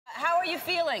are you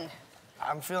feeling?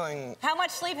 I'm feeling... How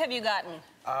much sleep have you gotten?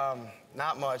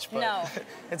 Not much, but no.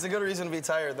 It's a good reason to be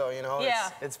tired, though, you know? Yeah.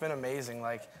 It's been amazing.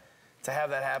 Like, to have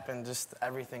that happen, just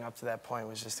everything up to that point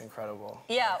was just incredible.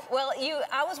 Yeah, well,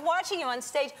 I was watching you on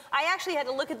stage. I actually had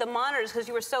to look at the monitors because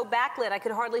you were so backlit. I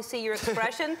could hardly see your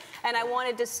expression, and I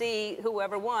wanted to see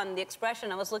whoever won, the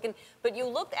expression. I was looking, but you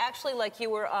looked actually like you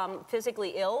were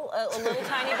physically ill a little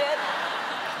tiny bit.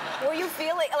 Were you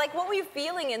feeling, like, what were you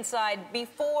feeling inside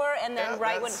before and then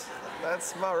when...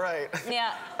 That's about right.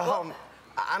 Yeah.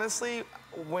 Honestly,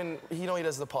 when, he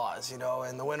does the pause,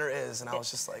 and the winner is, and I was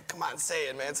just like, come on, say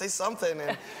it, man, say something.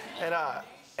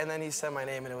 And then he said my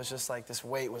name, and it was just like this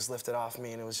weight was lifted off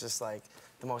me, and it was just like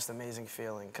the most amazing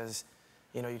feeling, because,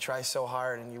 you try so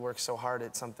hard and you work so hard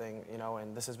at something,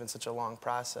 and this has been such a long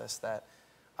process that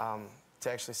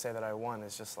to actually say that I won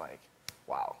is just like,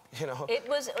 wow, It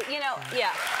was,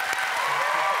 yeah.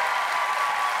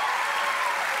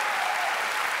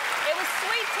 It was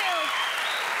sweet, too.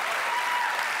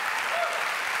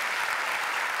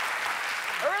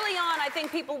 Early on, I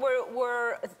think people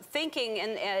were thinking,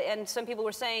 and some people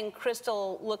were saying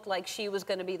Crystal looked like she was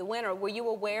going to be the winner. Were you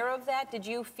aware of that? Did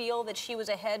you feel that she was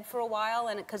ahead for a while,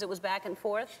 and because it was back and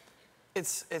forth?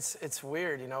 It's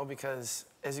weird, because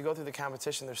as you go through the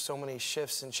competition, there's so many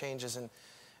shifts and changes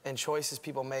and choices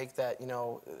people make that,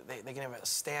 they can have a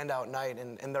standout night,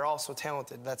 and they're all so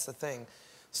talented. That's the thing.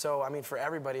 So, I mean, for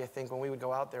everybody, I think when we would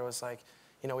go out there, it was like,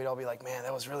 we'd all be like, man,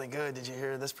 that was really good. Did you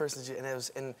hear this person?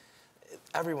 And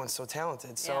everyone's so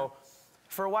talented. So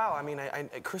for a while, I mean,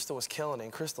 Crystal was killing it,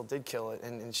 and Crystal did kill it,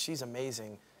 and she's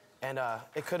amazing. And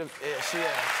it could have, seriously.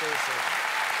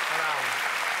 And,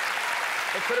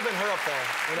 it could have been her up there.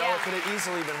 It could have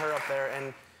easily been her up there.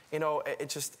 And, it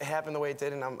just happened the way it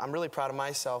did, and I'm really proud of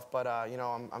myself, but,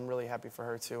 I'm really happy for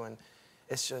her, too. And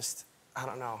it's just, I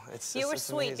don't know. You were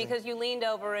sweet because you leaned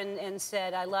over and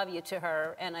said, I love you to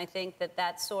her. And I think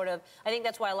that's I think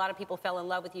that's why a lot of people fell in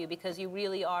love with you, because you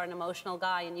really are an emotional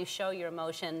guy and you show your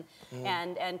emotion.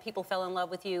 And people fell in love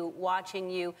with you watching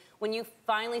you. When you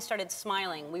finally started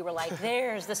smiling, we were like,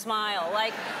 there's the smile.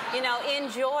 Like,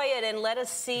 enjoy it and let us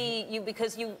see you,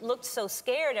 because you looked so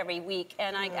scared every week.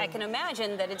 And I can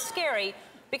imagine that it's scary.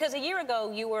 Because a year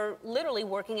ago, you were literally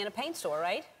working in a paint store,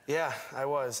 right? Yeah, I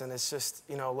was, and it's just,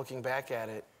 looking back at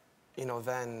it,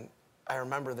 then I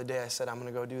remember the day I said, I'm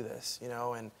gonna go do this,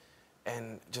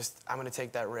 and just, I'm gonna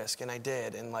take that risk, and I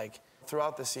did, and like,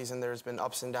 throughout the season, there's been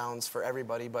ups and downs for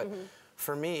everybody, but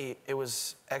for me, it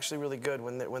was actually really good.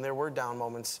 When there were down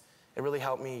moments, it really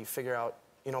helped me figure out,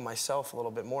 myself a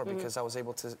little bit more, because I was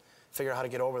able to figure out how to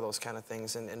get over those kind of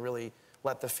things and really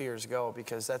let the fears go,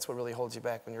 because that's what really holds you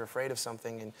back when you're afraid of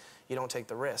something and you don't take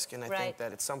the risk. And I think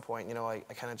that at some point, I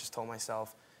kind of just told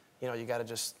myself, you got to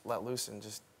just let loose and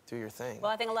just do your thing. Well,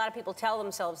 I think a lot of people tell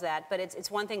themselves that, but it's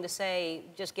one thing to say,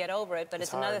 just get over it, but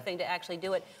it's another thing to actually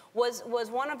do it. Was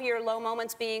one of your low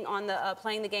moments being on the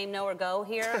playing the game No or Go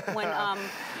here? When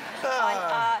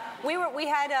we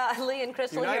had Lee and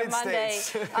Crystal here Monday.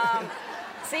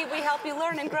 See, we help you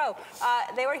learn and grow.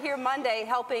 They were here Monday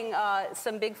helping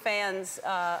some big fans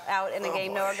out in the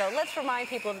game No or Go. Let's remind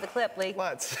people of the clip, Lee.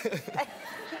 Let's.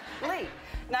 Lee,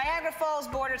 Niagara Falls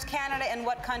borders Canada and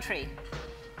what country?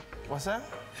 What's that?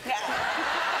 Yeah.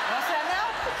 What's that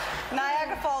now?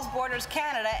 Niagara Falls borders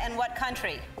Canada and what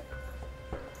country?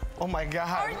 Oh my God.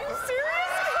 Are you serious?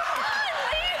 Come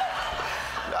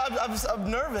on, Lee.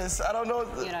 I'm nervous. I don't know.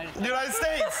 United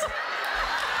States.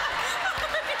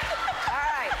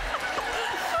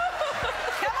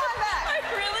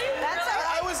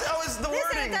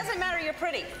 Listen, it doesn't matter, you're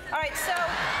pretty. All right, so...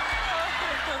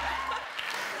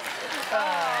 But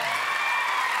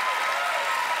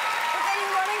then you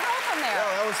run and go from there. Oh,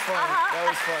 that was fun. That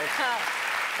was fun.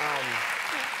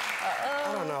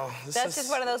 I don't know. That's just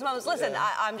one of those moments. Listen,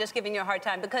 I'm just giving you a hard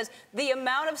time, because the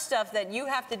amount of stuff that you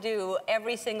have to do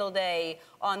every single day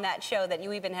on that show that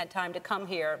you even had time to come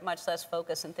here, much less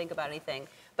focus and think about anything.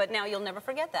 But now you'll never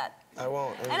forget that. I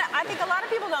won't. And I think a lot of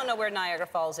people don't know where Niagara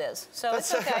Falls is, so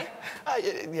it's okay.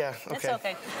 Yeah, okay. It's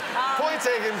okay. Point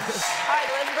taken. All right,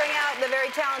 let's bring out the very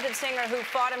talented singer who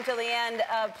fought him till the end.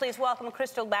 Please welcome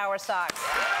Crystal Bowersox.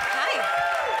 Hi.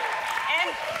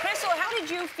 And Crystal, how did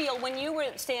you feel when you were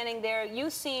standing there?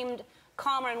 You seemed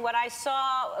calmer, and what I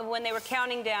saw when they were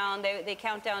counting down, they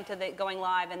count down to the going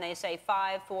live, and they say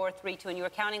 5, 4, 3, 2, and you were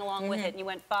counting along with it, and you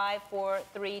went 5, 4,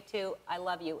 3, 2, I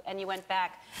love you, and you went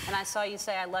back, and I saw you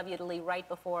say I love you to Lee right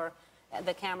before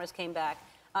the cameras came back.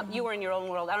 You were in your own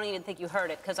world. I don't even think you heard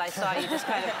it, because I saw you just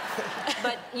kind of,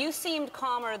 but you seemed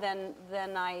calmer than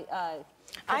I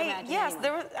could imagine. Yes,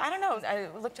 anyway. I don't know, I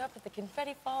looked up at the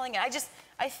confetti falling, and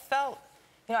I felt,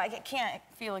 you know, I can't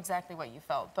feel exactly what you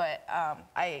felt, but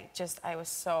I was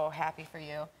so happy for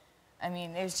you. I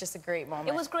mean, it was just a great moment.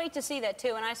 It was great to see that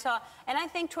too, and I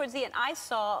think towards the end I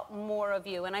saw more of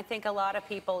you, and I think a lot of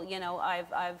people, you know,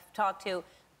 I've talked to,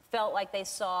 felt like they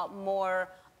saw more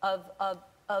of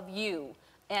you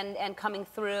and coming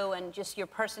through, and just your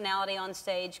personality on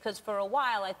stage. Because for a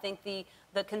while, I think the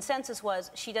consensus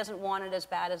was she doesn't want it as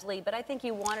bad as Lee, but I think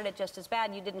you wanted it just as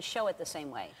bad. You didn't show it the same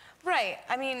way. Right.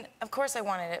 I mean, of course I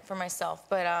wanted it for myself,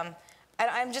 but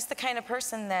I'm just the kind of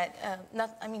person that,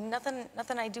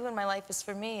 nothing I do in my life is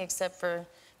for me except for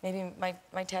maybe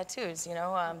my tattoos, you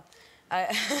know?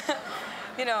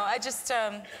 You know, I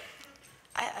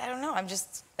don't know, I'm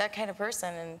just that kind of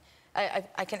person, and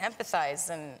I can empathize,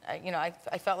 and, you know, I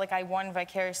felt like I won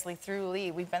vicariously through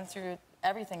Lee. We've been through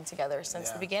everything together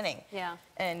since the beginning. Yeah.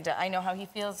 And I know how he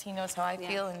feels, he knows how I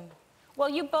feel, and well,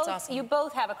 you both awesome. You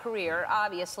both have a career,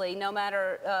 obviously, no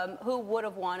matter who would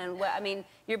have won. And I mean,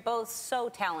 you're both so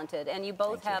talented, and you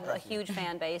both have a huge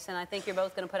fan base, and I think you're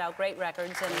both going to put out great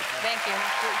records. And thank you.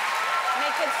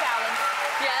 Make good salad.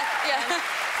 Yeah.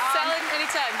 Salad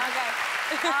anytime.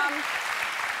 Okay.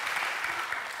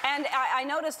 And I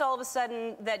noticed all of a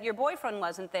sudden that your boyfriend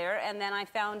wasn't there, and then I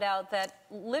found out that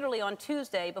literally on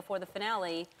Tuesday before the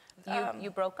finale, you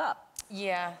broke up.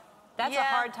 Yeah. That's a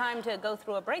hard time to go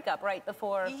through a breakup right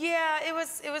before. Yeah, it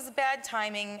was bad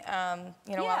timing.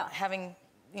 You know, while having,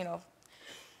 you know,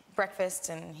 breakfast,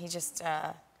 and he just,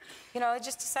 you know, I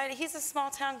just decided he's a small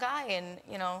town guy, and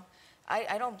you know,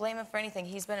 I don't blame him for anything.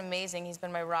 He's been amazing. He's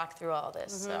been my rock through all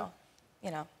this. So, you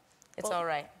know, it's all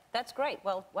right. That's great.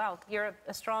 Well, wow, you're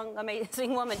a strong,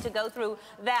 amazing woman to go through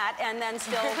that and then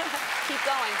still keep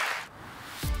going.